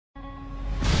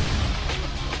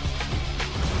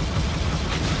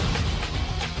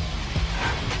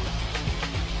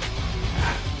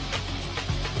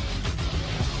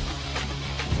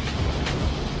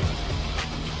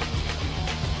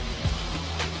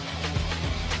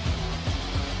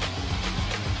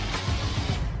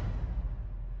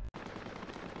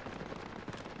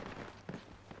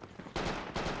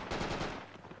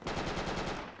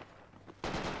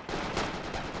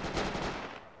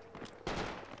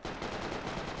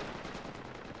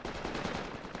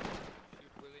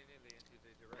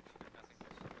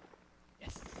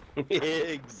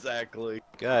Exactly.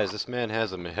 Guys, this man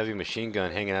has a heavy machine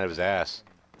gun hanging out of his ass.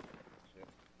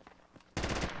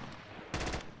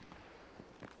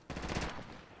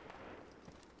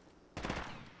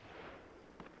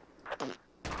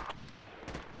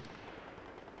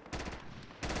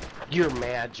 You're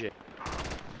magic.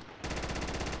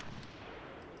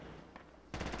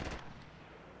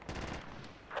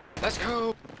 Let's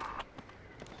go!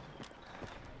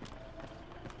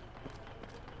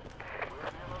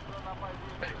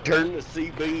 Turn the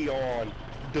CB on.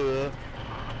 Duh.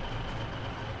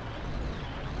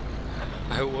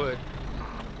 I would.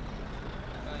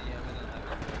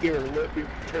 Here, let me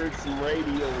turn some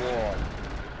radio on.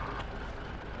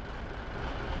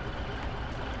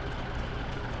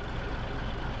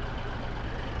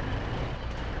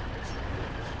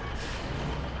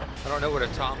 I don't know what a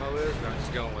Tomo is, but I'm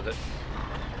just going with it.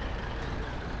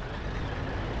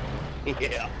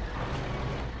 Yeah.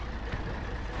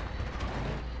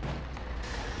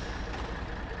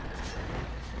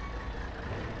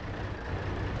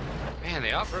 Man,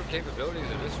 the off-road capabilities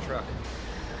of this truck.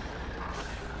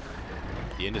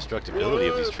 The indestructibility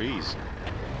of these trees.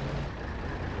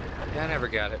 Yeah, I never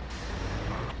got it.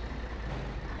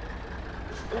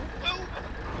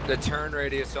 The turn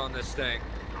radius on this thing.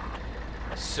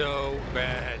 So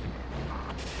bad.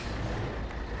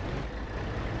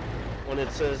 When it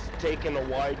says taking a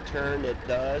wide turn, it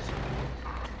does.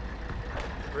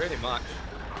 Pretty much.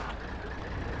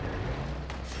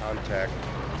 Contact.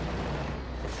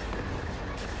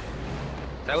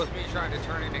 That was me trying to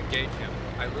turn and engage him.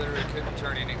 I literally couldn't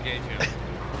turn and engage him.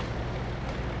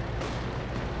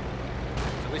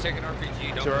 So we take an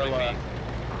RPG, don't really me.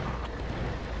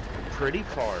 Pretty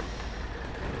farm.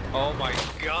 Oh my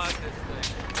god, this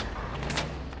thing.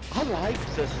 I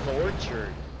like this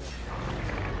orchard.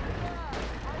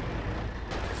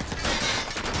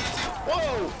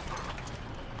 Whoa!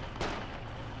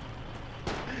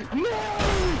 No!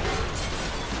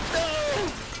 No!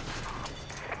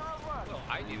 Well,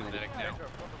 I need a medic now.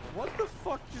 What the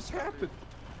fuck just happened?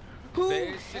 Who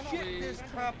Get this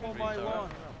crap on my lawn.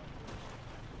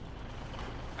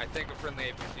 I think a friendly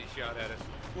APC shot at us.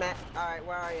 Matt, alright,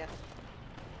 where are you?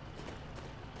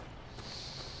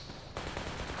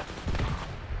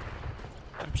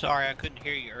 I'm sorry, I couldn't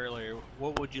hear you earlier.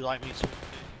 What would you like me to do?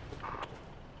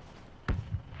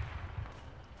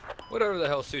 Whatever the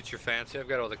hell suits your fancy. I've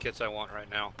got all the kits I want right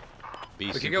now.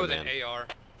 We can go with an AR.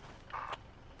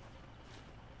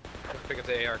 Pick up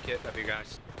the AR kit, that'd be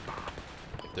nice.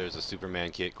 If there's a Superman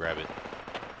kit, grab it.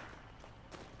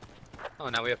 Oh,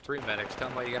 now we have 3 medics. Tell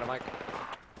them why you got a mic.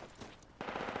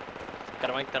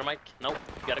 Got a mic, got a mic. Nope,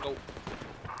 you gotta go.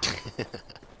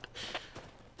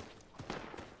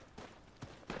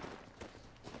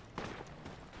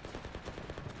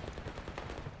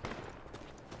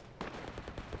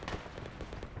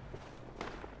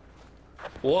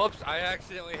 Whoops, I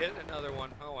accidentally hit another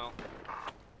one. Oh well.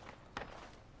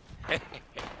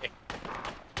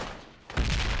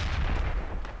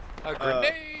 A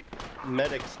grenade!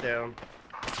 Medic's down.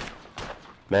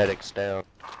 Medic's down.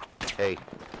 Hey.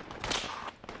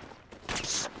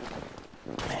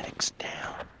 Medic's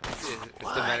down. Is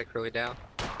the medic really down?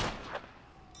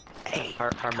 Hey,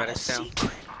 Our medic's down.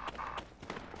 Secret.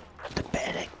 The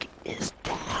medic is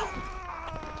down.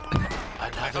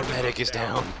 Another medic is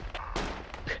down.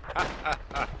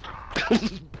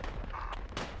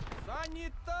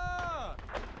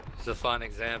 It's a fun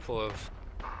example of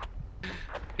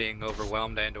being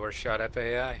overwhelmed and or shot at by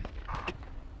AI.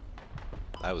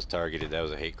 I was targeted. That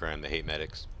was a hate crime. They hate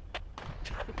medics.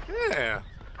 Yeah.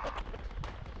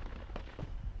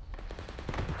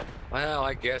 Well,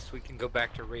 I guess we can go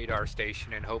back to radar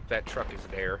station and hope that truck is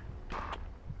there.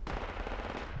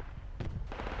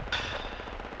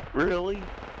 Really?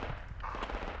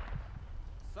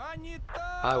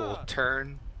 I will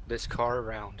turn this car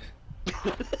around.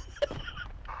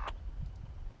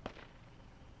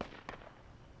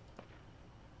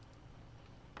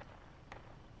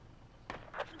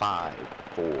 5,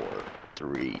 4,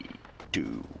 3,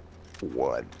 2,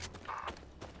 1.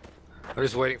 I'm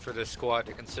just waiting for this squad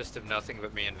to consist of nothing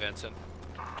but me and Vincent.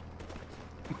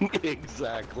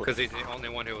 Exactly. Because he's the only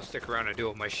one who will stick around and do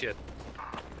all my shit.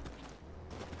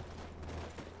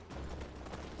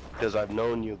 Because I've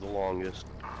known you the longest.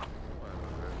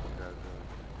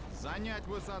 I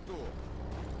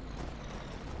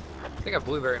think a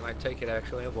blueberry might take it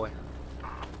actually, oh boy.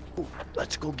 Ooh,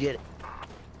 let's go get it.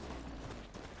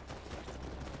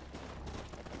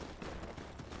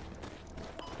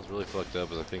 What's really fucked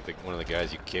up is I think that one of the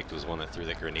guys you kicked was one that threw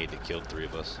that grenade that killed 3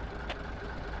 of us.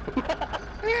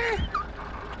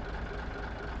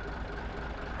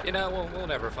 You know, we'll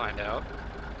never find out.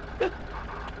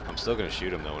 I'm still gonna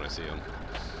shoot him though when I see him.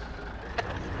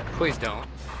 Please don't.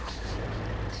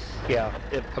 Yeah,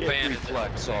 it ban is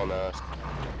reflects on us.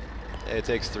 It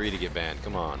takes 3 to get banned.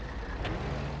 Come on.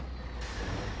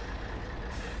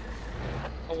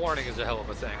 A warning is a hell of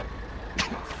a thing.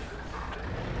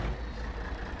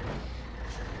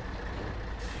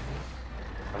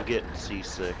 I'm getting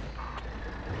seasick.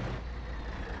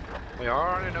 We are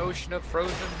on an ocean of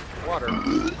frozen water.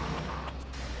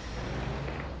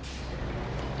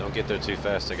 Don't get there too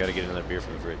fast. I gotta get another beer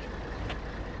from the fridge.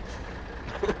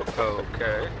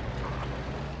 Okay.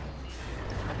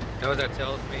 You know what that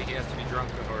tells me? He has to be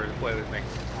drunk in order to play with me.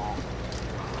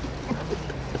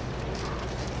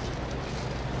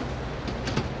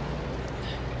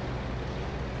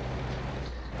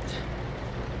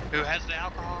 Who has the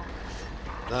alcohol?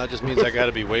 No, it just means I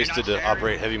gotta be wasted to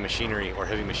operate heavy machinery or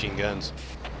heavy machine guns.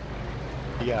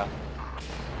 Yeah.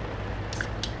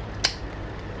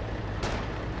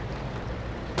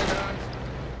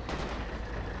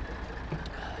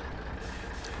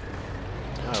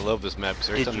 I love this map because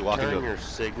every Did time you you walk turn into your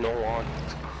signal on?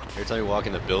 every time you walk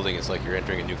in the building, it's like you're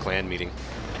entering a new clan meeting.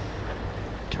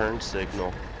 Turn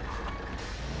signal.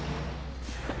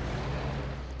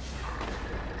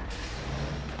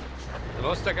 The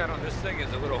most I got on this thing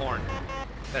is a little horn.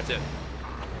 That's it.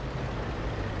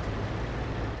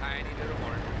 Tiny little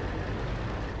horn.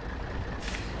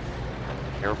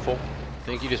 Careful. I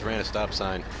think you just ran a stop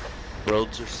sign.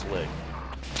 Roads are slick.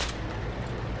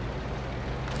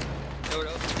 You know what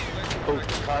else? Oh,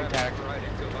 contact. Right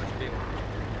into a bunch of people.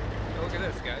 Oh, look at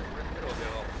this, guys. We're in the middle of it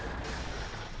all.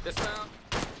 Dismount.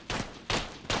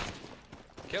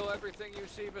 Kill everything you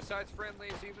see besides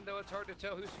friendlies, even though it's hard to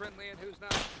tell who's friendly and who's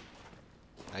not.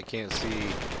 I can't see.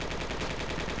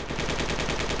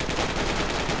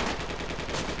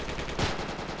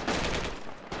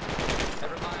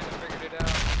 Never mind, I figured it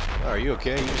out. Oh, are you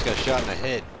okay? You just got shot in the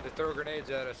head. They throw grenades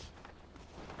at us.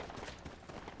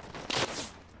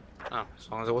 Oh, as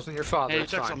long as it wasn't your father,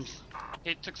 it's fine.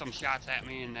 He took some shots at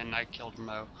me and then I killed him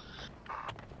though.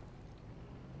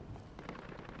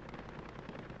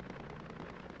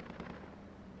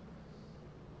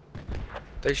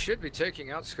 They should be taking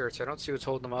outskirts. I don't see what's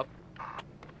holding them up.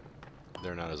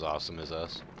 They're not as awesome as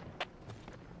us.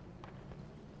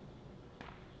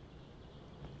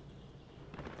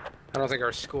 I don't think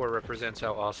our score represents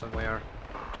how awesome we are.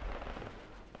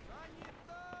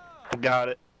 Got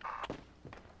it.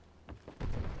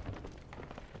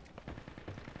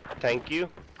 Thank you.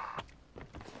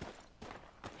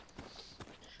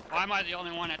 Why am I the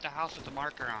only one at the house with the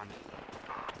marker on?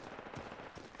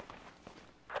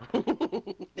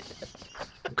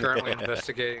 I'm currently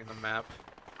investigating the map.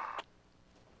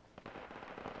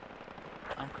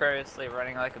 I'm curiously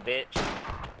running like a bitch.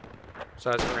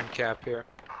 Besides, we're in cap here.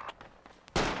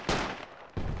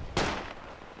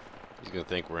 He's gonna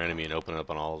think we're enemy and open up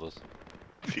on all of us.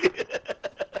 Have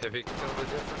you tell the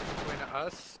difference between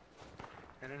us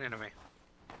and an enemy?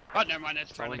 Oh, never mind, that's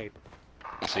That's all we friendly.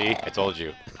 need. See? I told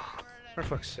you. For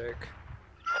fuck's sake.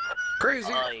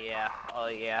 Crazy! Oh yeah, oh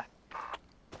yeah.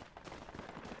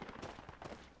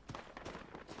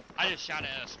 I just shot at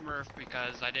a Smurf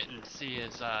because I didn't see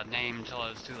his name until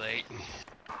it was too late.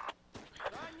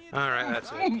 Alright,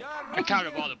 that's it. I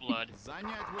counted all the blood.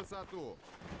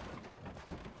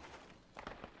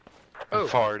 Oh,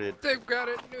 Farted. they've got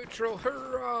it neutral,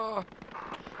 hurrah!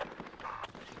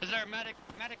 Is there a medic?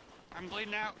 Medic! I'm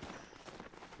bleeding out.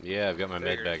 Yeah, I've got my med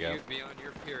Figured bag out. you'd be on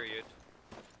your period.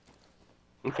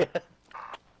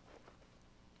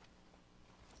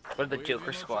 What did the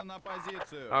Joker squad?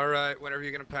 Alright, whenever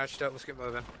you're gonna patch it up, let's get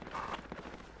moving.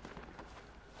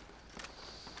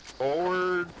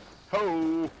 Forward.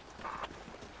 Ho.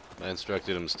 I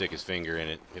instructed him to stick his finger in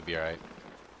it. He'll be alright.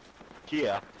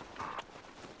 Yeah.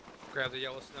 Grab the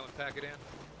yellow snow and pack it in.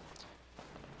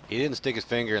 He didn't stick his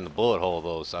finger in the bullet hole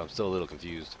though, so I'm still a little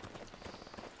confused.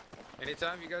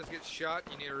 Anytime you guys get shot,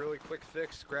 you need a really quick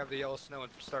fix, grab the yellow snow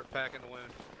and start packing the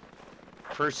wound.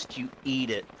 First you eat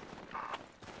it.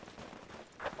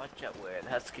 Watch out where the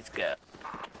Huskies go.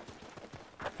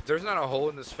 If there's not a hole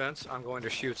in this fence, I'm going to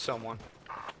shoot someone.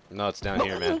 No, it's down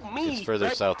here, man. me, It's further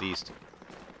right? southeast.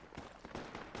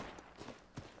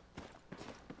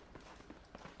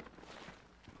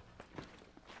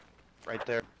 Right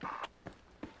there.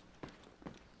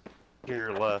 To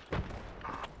your left.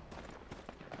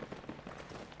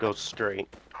 Go straight.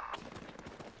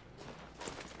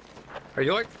 Are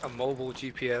you like a mobile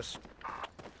GPS?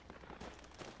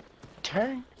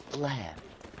 Turn left.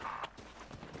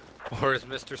 Or as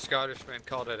Mr. Scottishman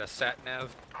called it, a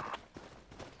sat-nav?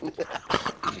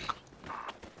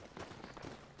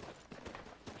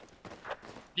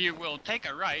 you will take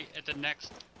a right at the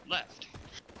next left.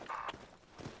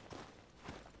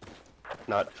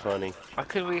 Not funny. Why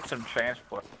could we get some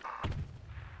transport?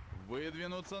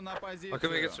 Выдвинуться на позицию. Why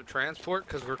can we get some transport?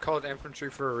 Because we're called infantry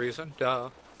for a reason. Duh.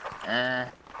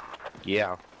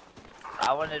 Yeah.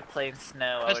 I wanted to play in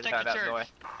snow. Let's I would take have the found out church.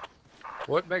 north.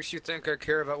 What makes you think I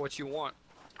care about what you want?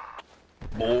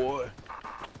 Boy.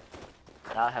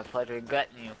 I'll have pleasure in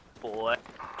gutting you, boy.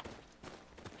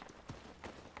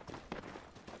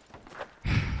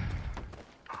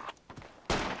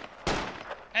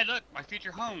 Hey, look, my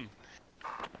future home.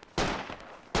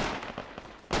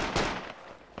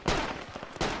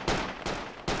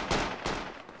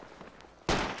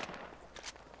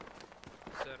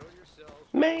 Settle yourselves.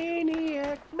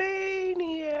 Maniac,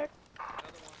 maniac.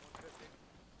 Another one, 150.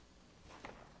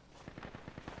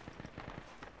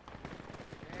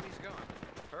 And he's gone.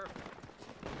 Perfect.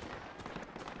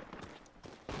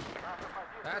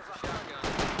 That's a shotgun.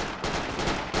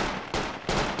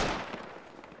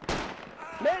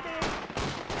 Medic.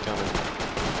 Coming.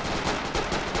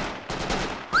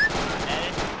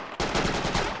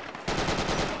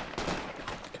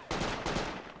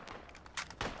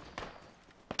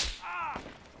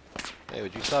 Hey,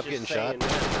 would you stop getting shot?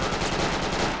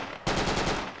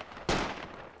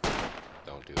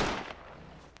 Don't do it.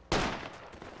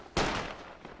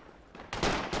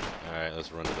 Alright,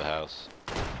 let's run to the house.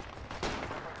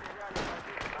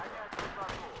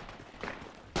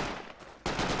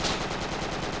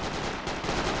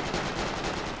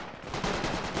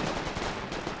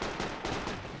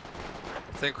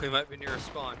 I think we might be near a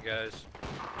spawn, guys.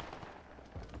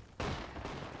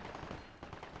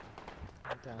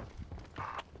 I'm down.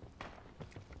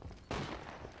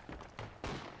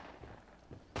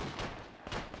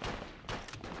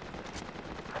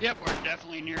 Yep, we're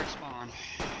definitely near spawn.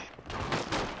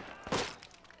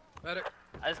 Medic.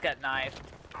 I just got knifed.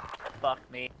 Fuck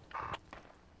me.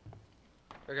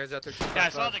 That guy's out there. Yeah, I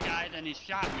saw the guy, then he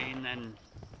shot me, and then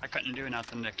I couldn't do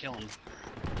nothing to kill him.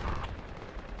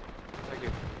 Thank you.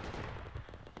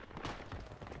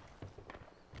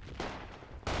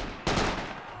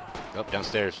 Oh,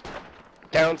 downstairs.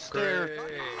 Downstairs.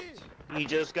 Great. He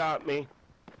just got me.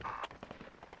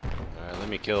 Alright, let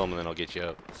me kill him and then I'll get you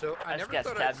up. So I I just never got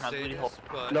thought I'd stabbed in my say booty this, hole.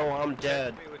 but No, I'm protect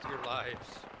dead. me with your lives.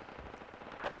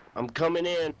 I'm coming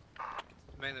in.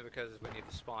 Mainly because we need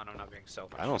to spawn. I'm not being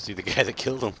selfish. I don't see the guy that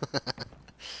killed him.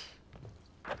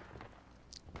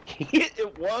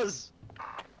 It was.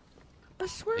 I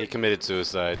swear. He committed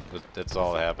suicide. That's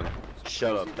all that happened.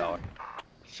 Shut up, dog.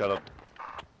 Shut up.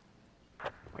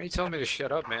 Why are you telling me to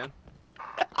shut up, man?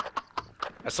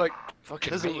 That's like fucking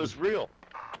Because it mean. was real.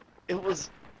 It was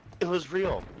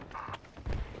real.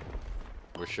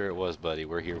 We're sure it was, buddy.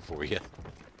 We're here for you.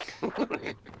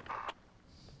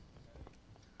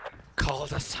 Call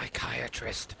the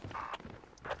psychiatrist.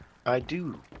 I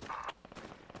do.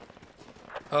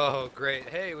 Oh, great.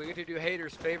 Hey, we get to do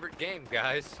Hater's favorite game,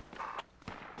 guys.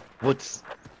 Which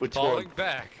Falling one?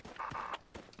 back.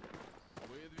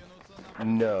 Выдвинуться на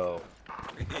No.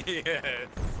 Yes.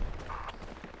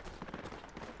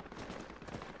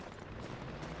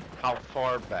 How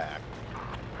far back?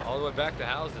 All the way back to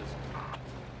houses.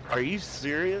 Are you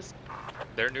serious?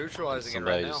 They're neutralizing it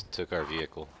Somebody right now. just took our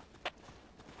vehicle.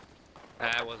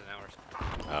 It wasn't ours.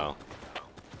 Oh.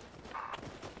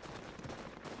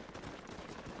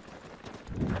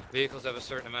 Vehicles have a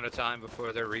certain amount of time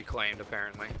before they're reclaimed,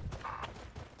 apparently.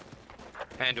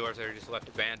 And or they're just left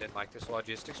abandoned, like this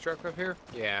logistics truck up here.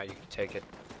 Yeah, you can take it.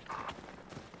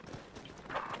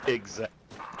 Exactly.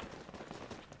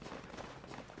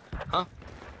 Huh?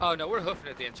 Oh no, we're hoofing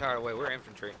it the entire way. We're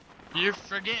infantry. You're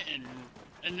forgetting,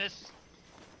 in this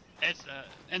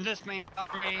main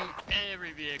army,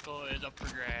 every vehicle is up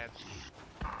for grabs.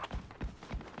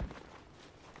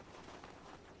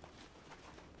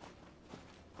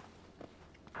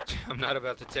 I'm not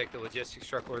about to take the logistics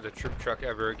truck or the troop truck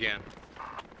ever again.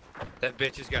 That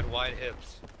bitch has got wide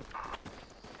hips.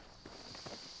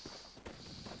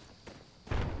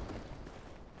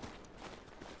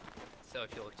 So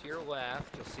if you look to your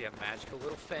left, you'll see a magical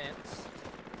little fence.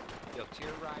 You look to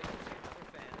your right, you'll see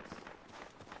another fence.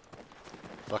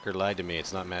 Fucker lied to me.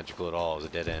 It's not magical at all. It was a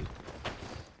dead end.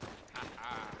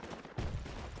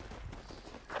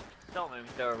 Don't let me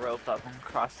throw a rope up and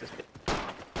cross this bit.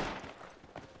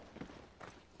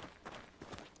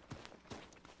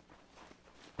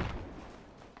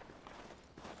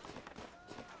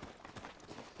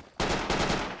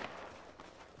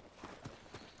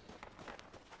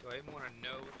 Do I even want to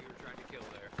know what you were trying to kill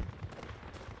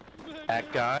there?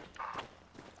 That guy.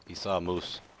 He saw a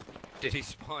moose. Did he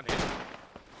spawn in?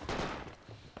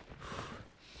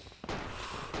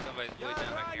 way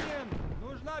down back here.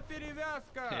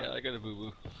 Yeah, I got a boo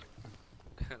boo.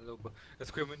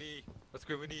 Let's criminy. Let's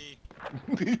criminy.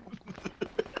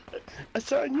 I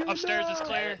saw you. Upstairs is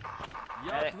clear.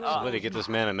 Medic. Somebody get this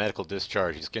man a medical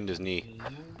discharge. He skinned his knee.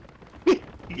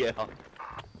 Yeah.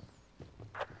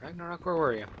 Ragnarok, where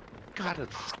were you? Got a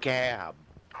scab.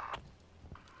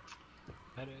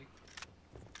 Headache.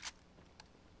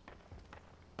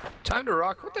 Time to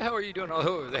rock. What the hell are you doing all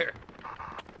over there?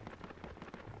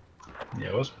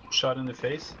 Yeah, I was shot in the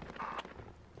face.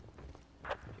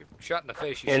 You're shot in the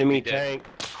face. You Enemy should be dead. tank.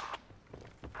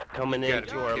 Coming Gotta in be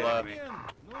to our kidding left. me.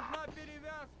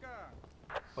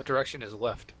 What direction is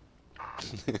left?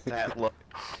 That look.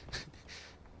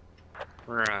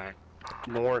 Right.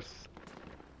 North.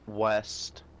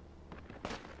 West.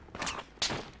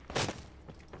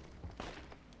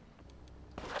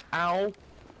 Ow.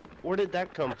 Where did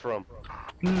that come from?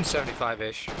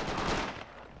 75-ish.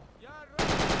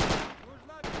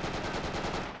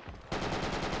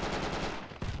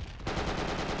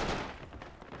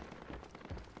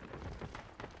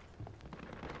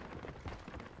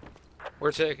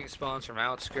 We're taking spawns from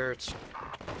outskirts.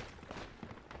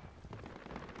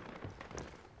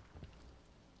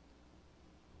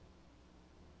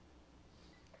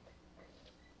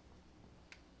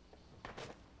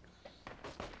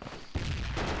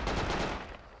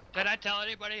 Did I tell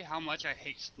anybody how much I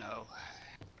hate snow?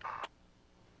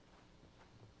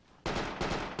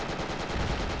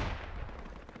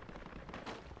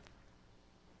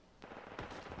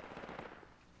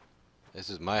 This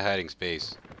is my hiding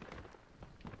space.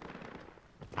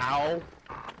 Ow.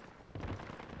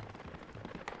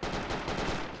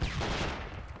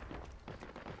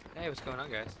 Hey, what's going on,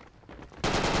 guys?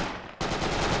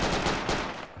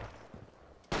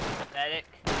 Medic.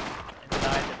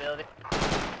 Inside the building.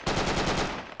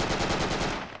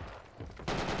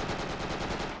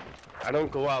 I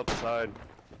don't go outside.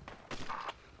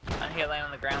 I'm here laying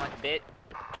on the ground like a bit.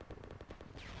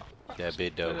 That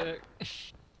bit dope.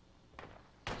 Is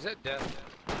that death?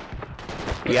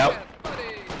 Yep. Death,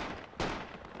 buddy!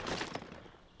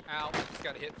 Ow, just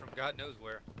got hit from God knows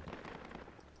where.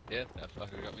 Yeah, that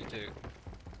fucker got me too.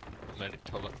 Medic,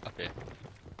 hold on. Okay.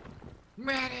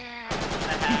 Medic!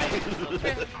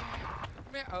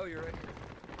 Oh, you're right here.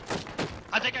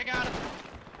 I think I got him.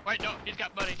 Wait, no, he's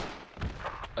got buddy.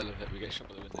 I love that we get shot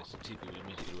by the windows and people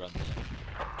immediately run.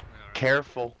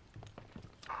 Careful.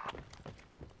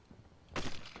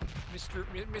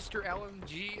 Mr.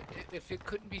 LMG, if it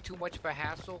couldn't be too much of a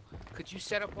hassle, could you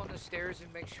set up on the stairs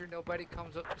and make sure nobody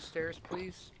comes up the stairs,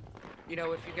 please? You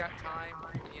know, if you got time,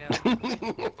 you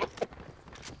know.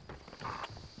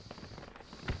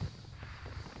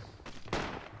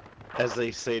 As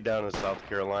they say down in South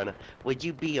Carolina, would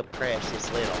you be a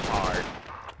precious little heart?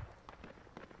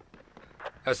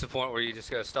 That's the point where you just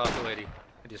gotta stop the lady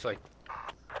and just like,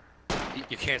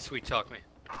 you can't sweet talk me.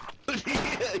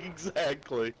 Yeah,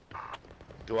 exactly.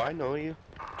 Do I know you?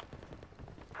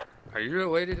 Are you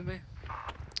related to me?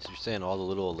 So you're saying all the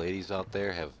little old ladies out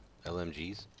there have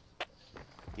LMGs?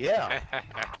 Yeah.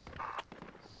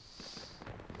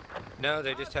 No,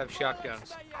 they just have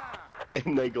shotguns.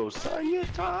 And they go,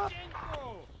 Sayata.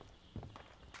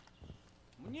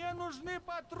 You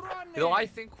know, I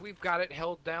think we've got it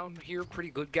held down here pretty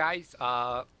good, guys.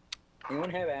 Anyone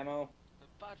have ammo?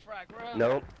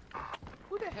 Nope.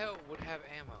 Who the hell would have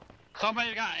ammo?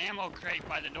 Somebody got an ammo crate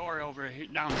by the door over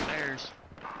downstairs.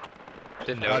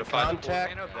 Didn't notify the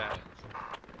contact? man of that.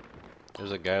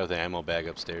 There's a guy with an ammo bag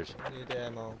upstairs. Need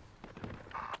ammo.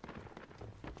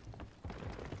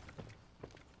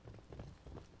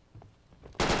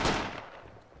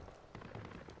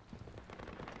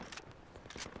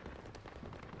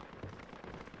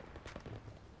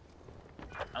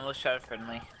 Almost shot a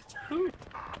friendly. So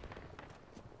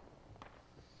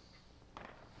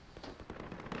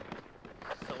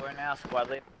where now, squad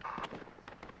lead?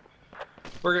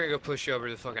 We're gonna go push over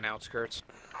to the fucking outskirts.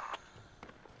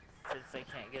 Since they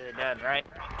can't get it done, right?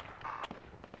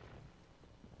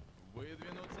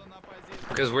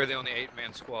 Because we're the only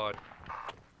 8-man squad.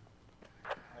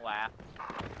 Wow.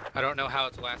 I don't know how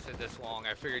it's lasted this long.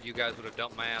 I figured you guys would have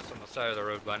dumped my ass on the side of the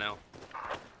road by now.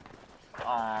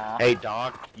 Aww. Hey,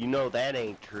 Doc, you know that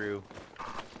ain't true.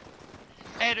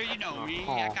 Hater, you know me.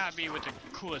 I gotta be with the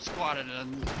coolest squad of the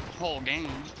whole game.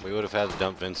 We would have had to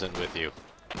dump Vincent with you.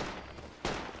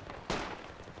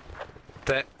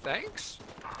 Thanks?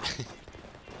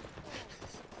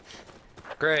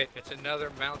 Great, it's another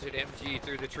mounted MG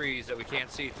through the trees that we can't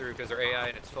see through because they're AI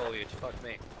and it's foliage. Fuck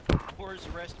me. Where's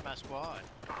the rest of my squad?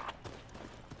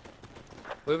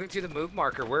 Moving to the move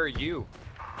marker, where are you?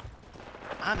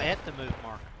 I'm at the move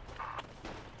marker.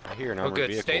 I hear an Oh, armored good.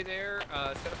 vehicle. Stay there. Set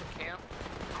up a camp.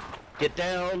 Get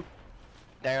down.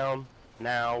 Down.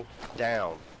 Now.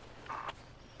 Down.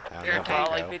 Down, Here, down, take-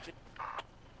 All like cow. bitches.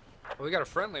 Well, we got a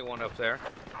friendly one up there.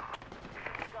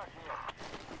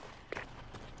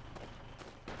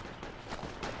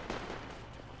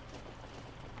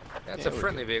 That's a we're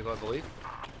friendly vehicle, I believe.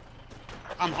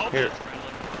 I'm hoping Here. it's friendly.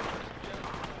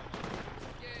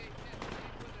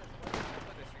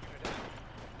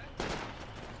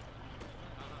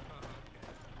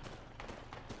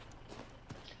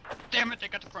 Damn it, they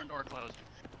got the front door closed.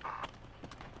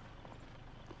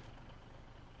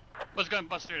 Was gonna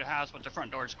bust through the house, but the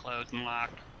front door's closed and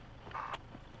locked.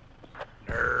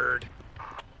 Nerd.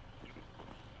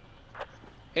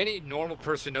 Any normal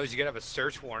person knows you gotta have a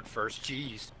search warrant first.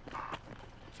 Jeez.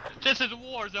 This is a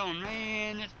war zone,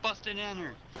 man. It's busting in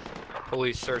her.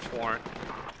 Police search warrant.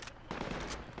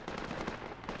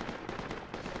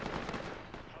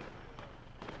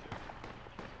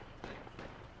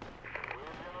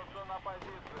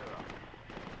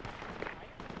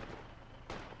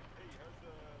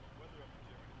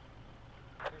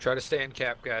 Try to stay in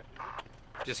cap, guy.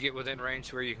 Just get within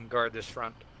range where you can guard this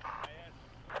front.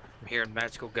 I'm hearing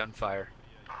magical gunfire.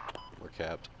 We're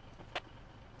capped.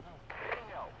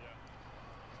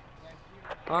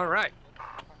 All right.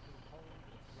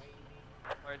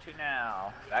 Where to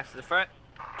now? Back to the front.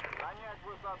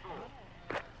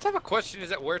 Let's have a question. Is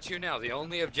that where to now? The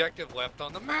only objective left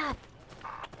on the map.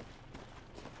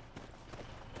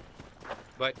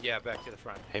 But yeah, back to the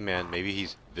front. Hey man, maybe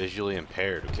he's visually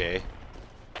impaired, okay?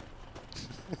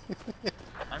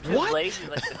 I'm just lazy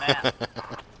like the map.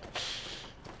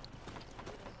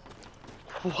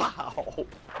 Wow.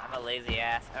 I'm a lazy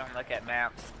ass. I don't look at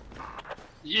maps.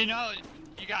 You know,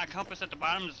 you got a compass at the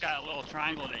bottom that's got a little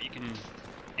triangle that you can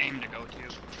aim to go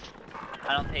to.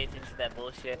 I don't pay attention to that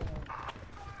bullshit.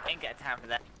 Ain't got time for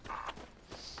that.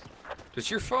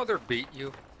 Does your father beat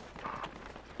you?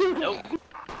 Nope.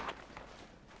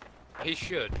 He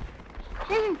should.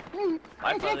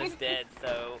 My father's dead,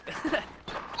 so.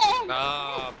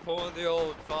 Ah, pulling the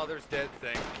old father's dead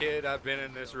thing. Kid, I've been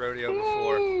in this rodeo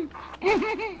before.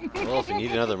 Well, if you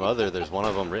need another mother, there's one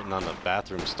of them written on the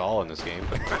bathroom stall in this game.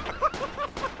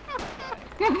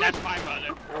 That's my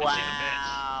mother.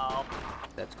 Wow.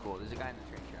 That's cool. There's a guy in the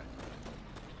train track.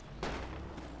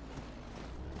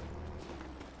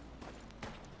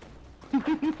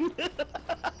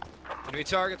 Enemy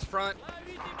targets front.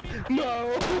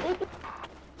 No.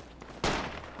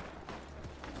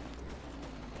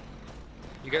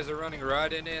 You guys are running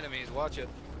right into enemies. Watch it.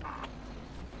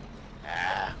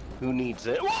 Ah, who needs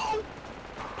it? Whoa!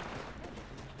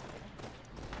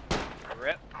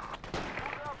 Rip.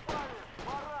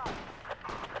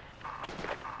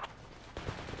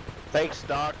 Thanks,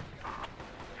 Doc.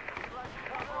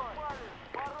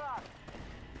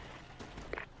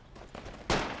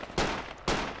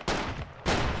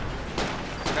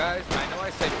 Guys, I know I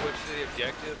say push to the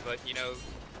objective, but you know,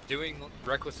 doing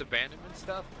reckless abandonment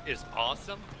stuff is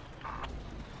awesome.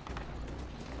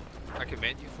 I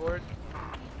commend you for it.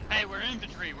 Hey, we're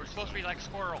infantry. We're supposed to be like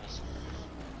squirrels.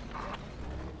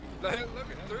 Let me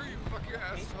through, you fucking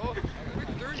asshole. Let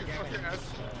me through, you fucking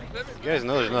asshole. You guys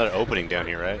know there's not an opening down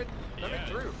here, right? Let me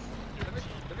through.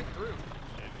 Let me through.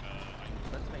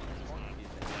 Let's make this more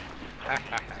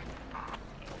confusing.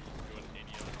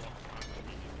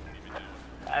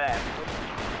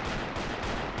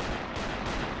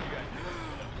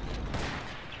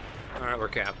 Alright, we're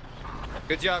capped.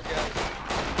 Good job, guys.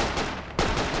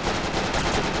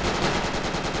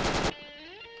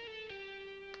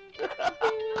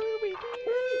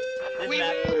 This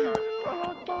map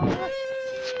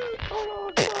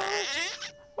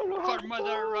For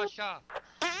Mother Russia.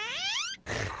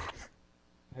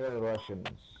 Hey, Russians.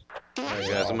 Alright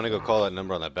guys, I'm gonna go call that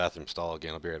number on that bathroom stall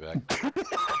again. I'll be right back.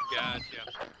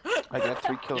 Gotcha. I got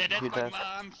 3 kills Yeah, that's with my you, Dad.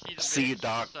 mom. She's a See you, bitch,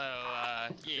 Doc. So,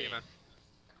 See you, yeah. man.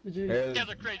 Hey, The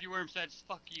other crazy worm said,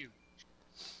 fuck you.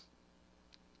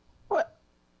 what?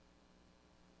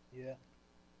 Yeah.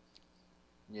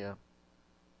 Yeah.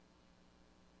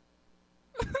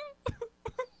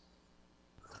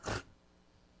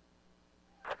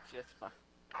 just fuck.